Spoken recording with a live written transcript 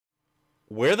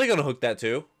Where are they gonna hook that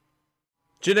to?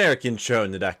 Generic intro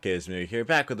in the theduckgoesmoo here,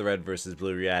 back with the red versus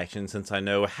blue reaction. Since I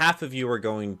know half of you are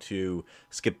going to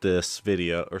skip this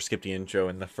video, or skip the intro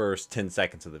in the first 10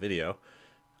 seconds of the video.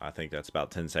 I think that's about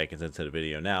 10 seconds into the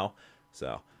video now.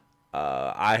 So,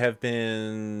 my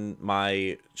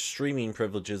streaming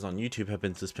privileges on YouTube have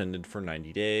been suspended for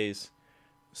 90 days.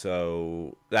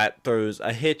 So, that throws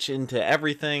a hitch into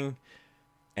everything,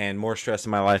 and more stress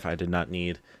in my life I did not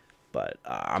need. But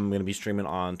I'm going to be streaming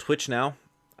on Twitch now,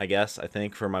 I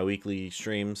think, for my weekly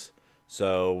streams.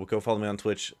 So go follow me on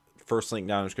Twitch. First link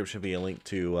down in the description will be a link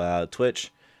to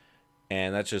Twitch.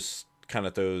 And that just kind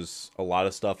of throws a lot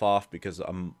of stuff off because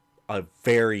a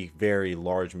very, very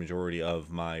large majority of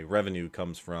my revenue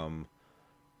comes from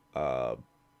my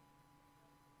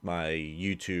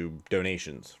YouTube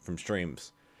donations from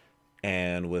streams.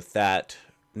 And with that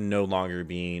no longer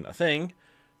being a thing,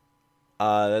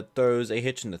 that throws a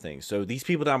hitch into things. So these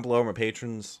people down below are my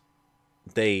patrons.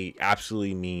 They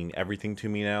absolutely mean everything to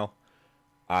me now.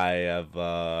 I'm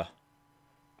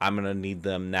gonna need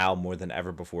them now more than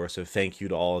ever before. So thank you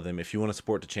to all of them. If you want to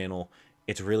support the channel,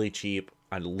 it's really cheap.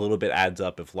 A little bit adds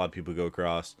up if a lot of people go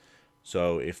across.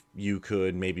 So if you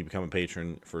could maybe become a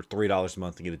patron for $3 a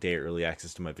month and get a day early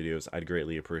access to my videos, I'd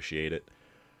greatly appreciate it.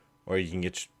 Or you can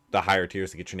get the higher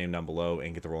tiers to get your name down below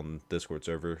and get the role in the Discord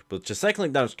server. But just second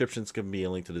link down in the description is going to be a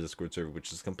link to the Discord server,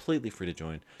 which is completely free to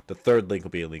join. The third link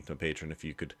will be a link to a patron. If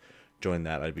you could join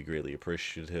that, I'd be greatly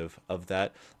appreciative of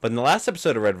that. But in the last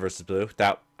episode of Red vs. Blue,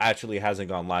 that actually hasn't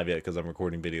gone live yet because I'm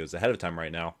recording videos ahead of time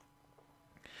right now,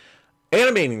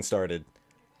 animating started.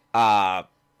 I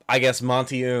guess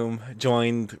Monty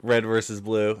joined Red vs.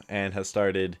 Blue and has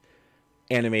started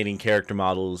animating character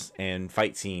models and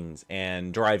fight scenes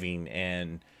and driving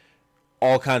and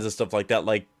all kinds of stuff like that.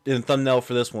 Like in the thumbnail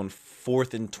for this one,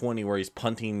 4th and 20, where he's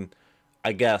punting,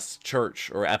 I guess,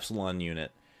 Church or Epsilon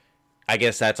unit. I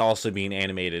guess that's also being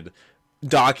animated.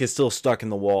 Doc is still stuck in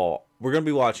the wall. We're going to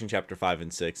be watching chapter 5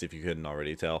 and 6, if you couldn't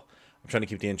already tell. I'm trying to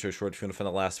keep the intro short. If you want to find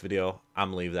the last video,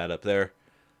 I'm going to leave that up there.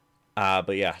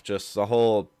 But yeah, just the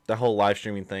whole live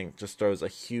streaming thing just throws a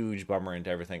huge bummer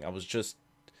into everything. I was just,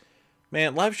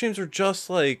 man, live streams are just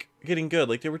like getting good.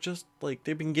 Like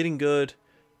they've been getting good.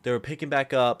 They were picking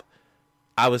back up.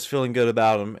 I was feeling good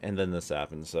about them, and then this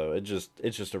happened. So it's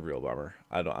just a real bummer.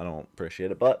 I don't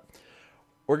appreciate it, but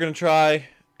we're gonna try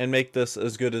and make this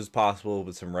as good as possible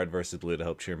with some Red vs. Blue to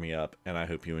help cheer me up, and I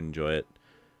hope you enjoy it.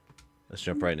 Let's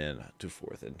jump right in to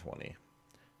 4th and 20.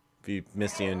 If you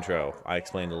missed the intro, I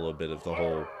explained a little bit of the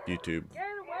whole YouTube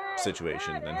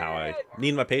situation and how I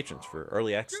need my patrons for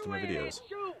early access to my videos.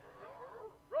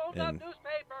 And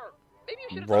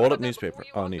rolled up newspaper.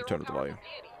 Oh, I need to turn up the volume.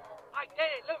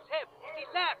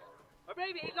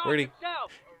 Where'd he?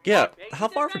 Yeah, how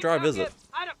far of a drive is it?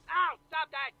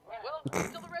 Well,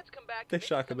 until the Reds come back, They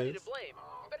shot somebody Caboose. to blame.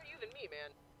 It's better you than me,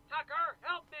 man. Tucker,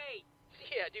 help me!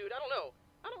 Yeah, dude, I don't know.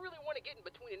 I don't really want to get in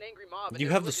between an angry mob. You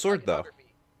have the sword, though.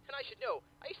 And I should know.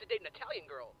 I used to date an Italian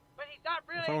girl. But he's not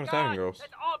really What's wrong a with god. Italian girls?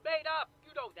 That's all made up.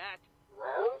 You know that.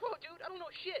 Whoa, dude, I don't know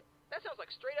shit. That sounds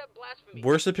like straight up blasphemy.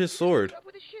 Worship his sword. Up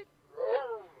with his shit?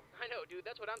 I know, dude.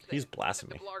 That's what I'm saying. He's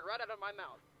blasphemy. Took the blarg right out of my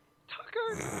mouth.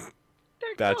 Tucker,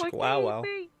 they're That's going wow, to wow.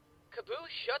 eat me.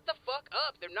 Caboose, shut the fuck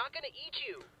up. They're not gonna eat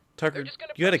you. Tucker, They're just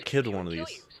gonna you had a prosecute kid you one of and kill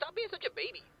these. you. Stop being such a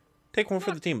baby. Take one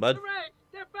for the team, bud. The Reds,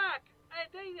 they're back. And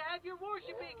they have your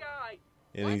worshiping guy.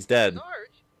 And What? he's dead.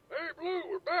 Sarge? Hey, Blue,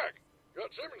 we're back.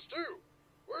 Got Simmons, too.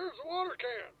 Where's the water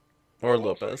can? Or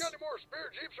Looks like Lopez. we got any more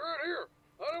spare Jeeps right here?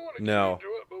 I don't want to No. get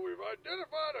into it, but we've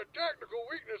identified a technical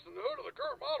weakness in the hood of the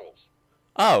current models.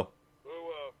 Oh, So,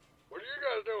 what are you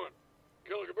guys doing?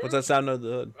 Killing Caboose? what's that sound of the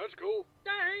hood? That's cool.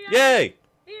 There he is. Yay!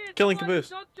 He is Killing the one who Caboose.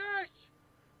 took Church.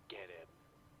 Get him.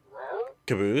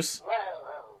 Caboose?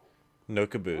 No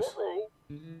Caboose. Ruh-roh.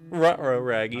 Ruh-roh,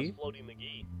 Raggy. Floaty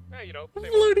McGee. Hey, you know,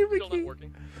 same Floaty old, still McGee. not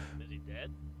working. Is he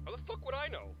dead? How the fuck would I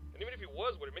know? And even if he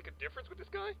was, would it make a difference with this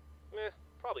guy?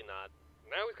 Probably not.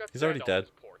 Now he's got He's sand already all dead.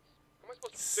 in his ports. How am I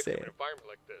supposed to fix him in Sand. an environment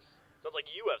like this? Sounds like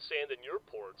you have sand in your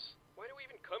ports. Why do we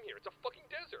even come here? It's a fucking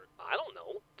desert. I don't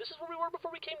know. This is where we were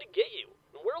before we came to get you.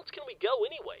 And where else can we go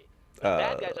anyway? The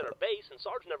bad guys at our base, and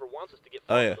Sarge never wants us to get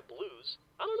Oh, far yeah. with the blues.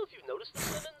 I don't know if you've noticed this,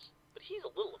 Simmons, but he's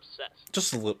a little obsessed.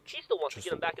 Just a little. He still wants to Just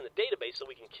get him a back in the database so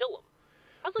we can kill him.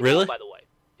 How's that Really? going, by the way?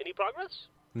 Any progress?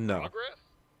 No. Progress?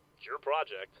 It's your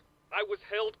project. I was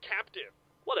held captive.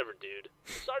 Whatever, dude.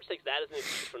 If Sarge takes that as an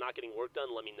excuse for not getting work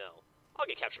done, let me know. I'll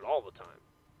get captured all the time.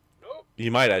 Nope. You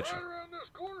might Right actually. around this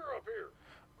corner up here.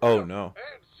 Oh, no.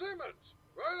 And Simmons.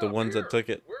 Right The up ones here, that took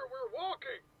it. Where we're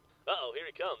walking. Uh-oh, here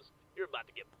he comes. You're about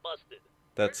to get busted.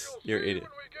 That's And you're you'll see idiot.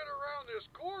 when we get around this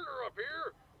corner up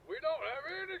here, we don't have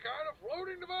any kind of floating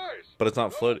floating device. But it's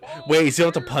not No floating. balls, Wait, you still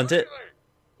have to gears, punt or it? anything.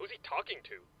 Who's he talking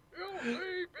to? You'll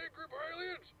see, big group of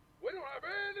aliens. We don't have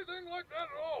anything like that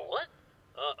at all. What?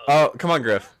 Oh, come on,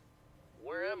 Griff.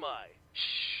 Where am I?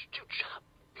 Shh, dude, shut up.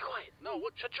 Be quiet. No,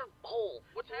 what? Shut your hole.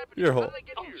 What's happening? Your How hole. did I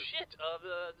get here? Shit.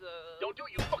 Don't do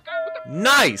it, you fucker. What the?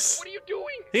 Nice! What are you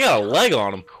doing? He got a leg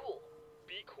on him. Be cool.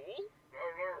 Be cool?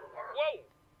 Whoa.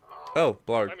 Oh,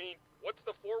 Blarg. I mean, what's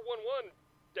the 411,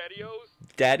 Daddy-O's? Me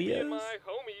Daddy and is? my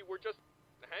homie were just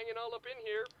hanging all up in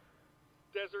here.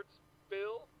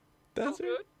 Desertsville. That's All it.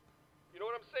 good? You know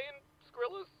what I'm saying,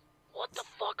 Skrillas? What the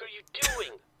fuck are you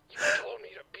doing? You told me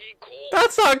to be cool.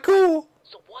 That's not cool.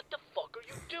 So what the fuck are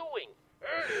you doing?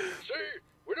 Hey, see,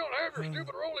 we don't have your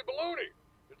stupid roly baloney.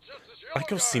 It's just this yellow I like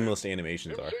how guy. seamless the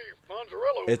animations are. MC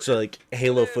Fonzarello It's over here. like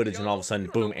Halo footage and all of a sudden,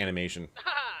 boom, animation.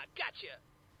 Ha! Gotcha.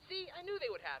 See, I knew they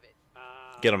would have it.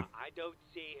 Get him. I don't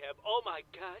see him. Oh my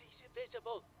god, he's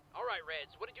invisible. All right,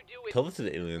 Reds. What did you do with Tell it to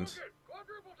the aliens. Okay,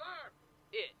 quadruple time.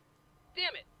 it?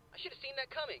 Damn it! I should have seen that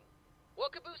coming. Well,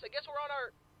 Caboose, I guess we're on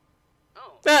our.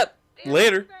 Oh. That Damn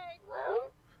later. it, Fang.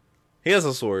 He has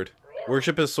a sword.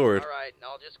 Worship his sword. All right,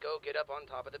 I'll just go get up on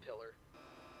top of the pillar.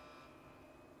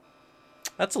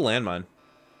 That's a landmine.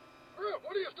 Griff,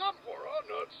 what are you stopping for, huh,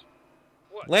 nuts?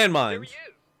 What? There Landmines. he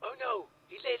is. Oh no,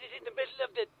 he laid it in the middle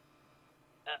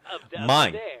of the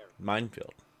Mine. there.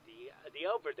 Minefield. The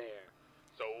over there.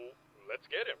 So, let's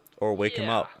get him. Or wake him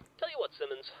up. Tell you what,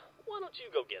 Simmons. Why don't you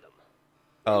go get him?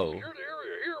 Oh. Secure the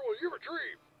area here while you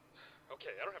retrieve. Okay,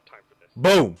 I don't have time for this.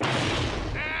 Boom.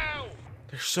 Ow!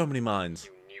 There's so many mines.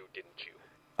 You knew, didn't you?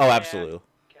 Oh, absolutely.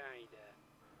 Kinda.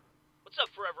 What's up,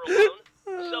 Forever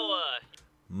Alone? So,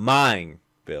 Mine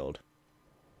build.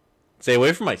 Stay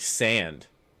away from my sand.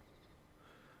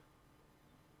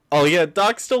 Oh yeah,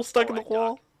 Doc's still stuck in the Alright,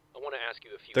 wall. Doc, I want to ask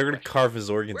you a few They're gonna questions. carve his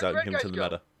organs Where'd out and Red give him to guys the go?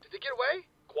 meta. Did they get away?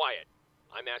 Quiet.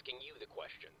 I'm asking you the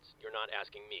questions. You're not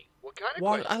asking me. What kind of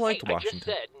Why? questions? I liked Hey, I Washington. just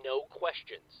said no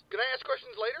questions. Can I ask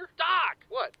questions later? Doc!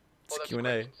 What? It's that's a Q&A.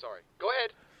 question. Sorry. Go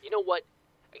ahead. You know what?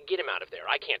 Get him out of there.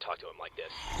 I can't talk to him like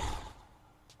this.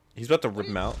 He's about to rip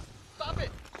him out. Stop it.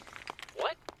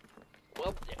 What?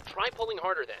 Well, try pulling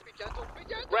harder then. Be gentle. Be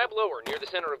gentle. Grab lower, near the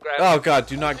center of gravity. Oh god,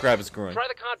 do not grab his groin. Try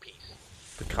the codpiece.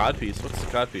 The codpiece? What's the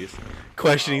codpiece?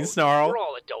 Questioning snarl. We're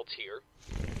all adults here.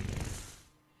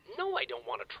 No, I don't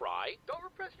want to try. Don't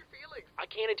repress your feelings. I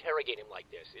can't interrogate him like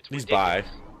this. It's He's ridiculous.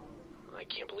 by. I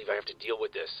can't believe I have to deal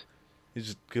with this. He's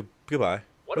just goodbye.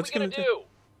 What What's are we he gonna do?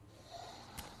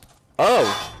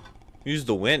 Oh! Use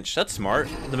the winch. That's smart.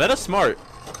 The meta's smart.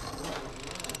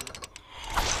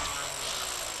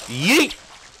 Yeet!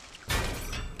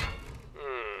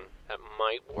 That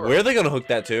might work. Where are they gonna hook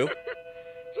that to?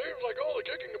 Seems like all the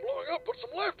kicking and blowing up put some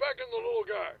life back in the little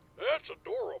guy. That's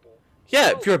adorable.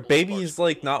 Yeah, if your baby's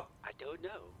like not. I don't know.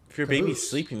 If your baby's Caboose,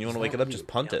 sleeping, you wanna is wake that it up, you? just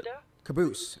punt it. Delta?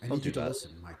 Caboose, I Don't need you do to that.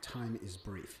 listen. My time is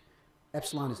brief.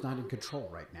 Epsilon is not in control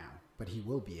right now, but he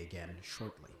will be again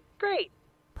shortly. Great.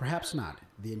 Perhaps not.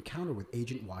 The encounter with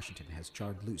Agent Washington has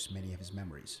jarred loose many of his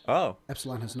memories. Oh.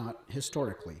 Epsilon has not,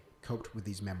 historically, coped with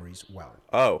these memories well.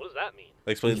 Oh. What does that mean?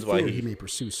 That explains In why theory, he. may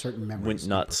pursue certain memories went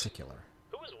nuts. in particular.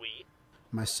 Who is we?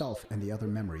 Myself and the other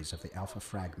memories of the Alpha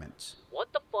fragments.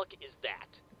 What the fuck is that?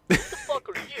 Who the fuck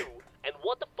are you? And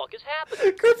what the fuck is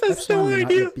happening? Griff has Epsilon no may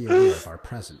not idea. yet be aware of our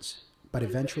presence, but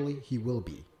eventually he will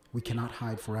be. We cannot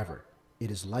hide forever. It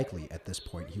is likely at this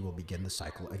point he will begin the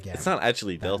cycle again. It's not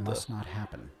actually That Delta. must not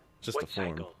happen. Just What a form.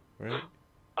 cycle? Right?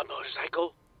 A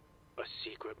motorcycle? A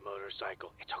secret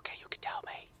motorcycle. It's okay, you can tell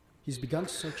me. He's begun to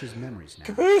search his memories now.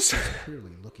 Caboose! He's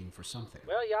clearly looking for something.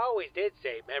 Well, you always did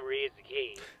say memory is the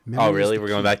key. Memory is really? the We're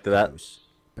going key, back to that? Caboose.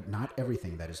 But not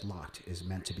everything that is locked is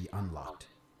meant to be unlocked.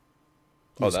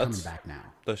 Oh, He's that's- coming back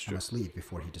now. that's I true. must leave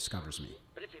before he discovers me.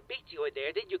 But if he beats you in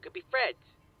there, then you could be friends.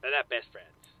 Not best friends.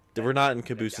 We're not in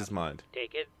Caboose's mind.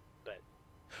 Take it, but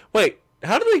Wait,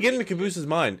 how did they get into Caboose's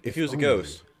mind if he was a Only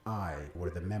ghost? I were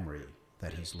the memory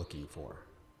that he's looking for.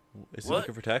 Is he What?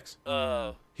 looking for Tex? He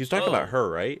He was talking about her,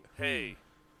 right? Hey,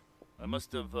 I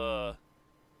must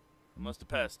have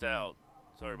passed out.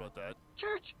 Sorry about that.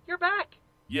 Church, you're back.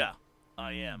 Yeah,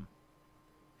 I am.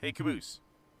 Hey, Caboose,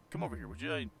 come over here, would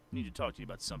you? I need to talk to you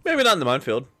about something. Maybe not in the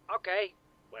minefield. Okay,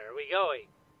 where are we going?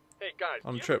 Hey guys,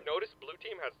 On do the you trip. notice Blue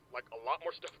Team has like a lot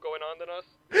more stuff going on than us?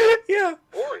 Yeah.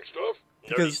 Boring stuff. Nerdy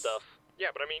Because- stuff. Yeah,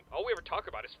 but I mean, all we ever talk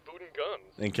about is food and guns.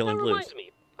 And That killing blues. reminds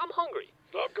me, I'm hungry.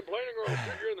 Stop complaining or I'll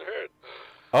shoot you in the head.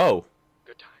 Oh.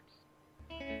 Good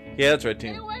times. Yeah, that's right,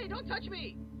 Stay team. away! Don't touch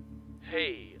me!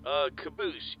 Hey,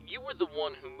 Caboose, you were the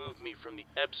one who moved me from the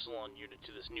Epsilon unit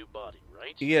to this new body,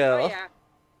 right? Yeah. Oh, yeah.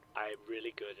 I'm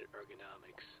really good at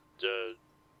ergonomics.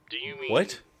 Do you mean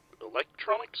What?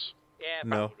 electronics? Yeah,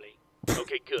 No. probably.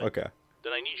 Okay, good. Okay.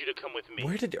 Then I need you to come with me.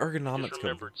 Where did ergonomics Just come from?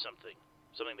 remembered something.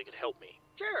 Something that could help me.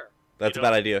 Sure. That's You a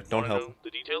bad know, idea. Don't wanna help. know the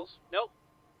details? Nope.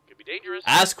 Could be dangerous.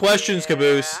 Ask questions,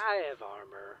 Caboose. I have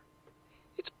armor.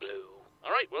 It's blue.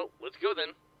 All right, well, let's go then.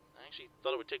 I actually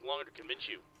thought it would take longer to convince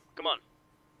you. Come on.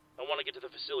 I want to get to the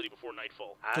facility before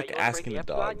nightfall. Like You wanna asking break a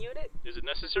the dog. Epsilon unit? Is it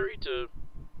necessary to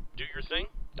do your thing?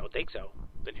 Don't think so.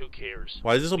 Then who cares?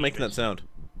 Why is this all making that sound?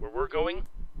 Where we're going,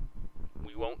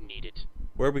 we won't need it.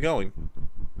 Where are we going?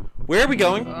 Where are we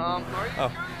going? Are you Oh, sure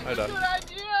hi, it's a Doc. good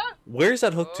idea? Where's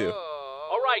that hooked to?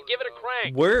 All right, give it a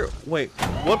crank. Where? Wait,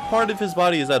 what part of his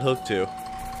body is that hooked to? More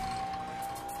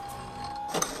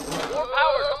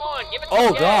power, come on, give it Oh,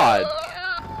 some God. gas.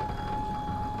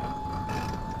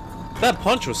 That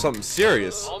punch was something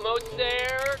serious. Almost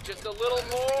there, just a little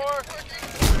more.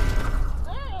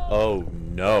 Oh,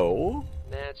 no.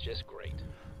 That's just great.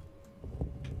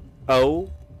 Oh.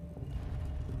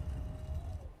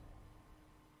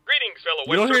 Greetings, fellow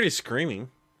You don't hear any screaming.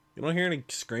 You don't hear any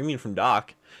screaming from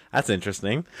Doc. That's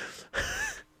interesting.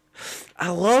 I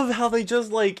love how they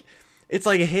just like, it's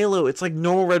like a Halo. It's like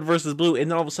normal red versus blue, and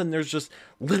then all of a sudden there's just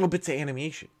little bits of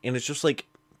animation, and it's just like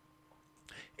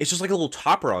a little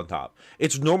topper on top.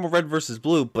 It's normal red versus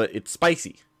blue, but it's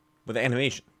spicy with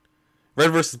animation.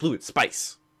 Red versus blue, it's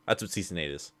spice. That's what season 8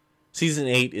 is. Season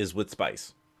 8 is with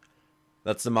spice.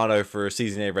 That's the motto for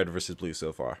season 8 red versus blue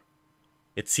so far.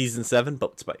 It's season 7,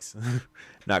 but with spice.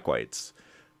 Not quite.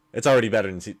 It's already better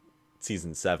than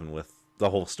season 7 with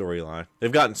the whole storyline.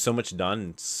 They've gotten so much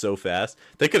done so fast.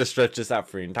 They could have stretched this out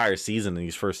for an entire season in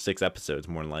these first 6 episodes,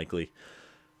 more than likely.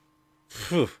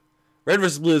 Whew. Red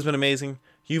vs. Blue has been amazing.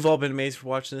 You've all been amazing for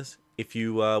watching this. If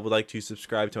you would like to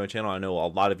subscribe to my channel, I know a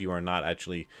lot of you are not.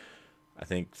 Actually, I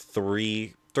think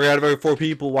 3 out of every 4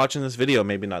 people watching this video,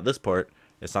 maybe not this part,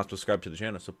 is not subscribed to the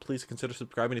channel. So please consider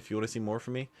subscribing if you want to see more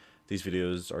from me. These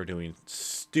videos are doing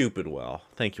stupid well.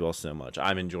 Thank you all so much.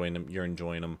 I'm enjoying them. You're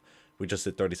enjoying them. We just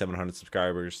hit 3,700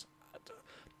 subscribers.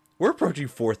 We're approaching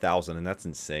 4,000, and that's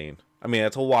insane. I mean,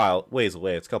 that's a ways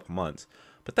away. It's a couple months.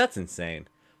 But that's insane.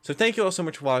 So thank you all so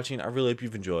much for watching. I really hope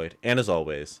you've enjoyed. And as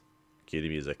always, cue the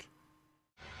music.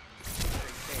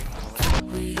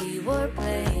 We were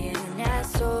playing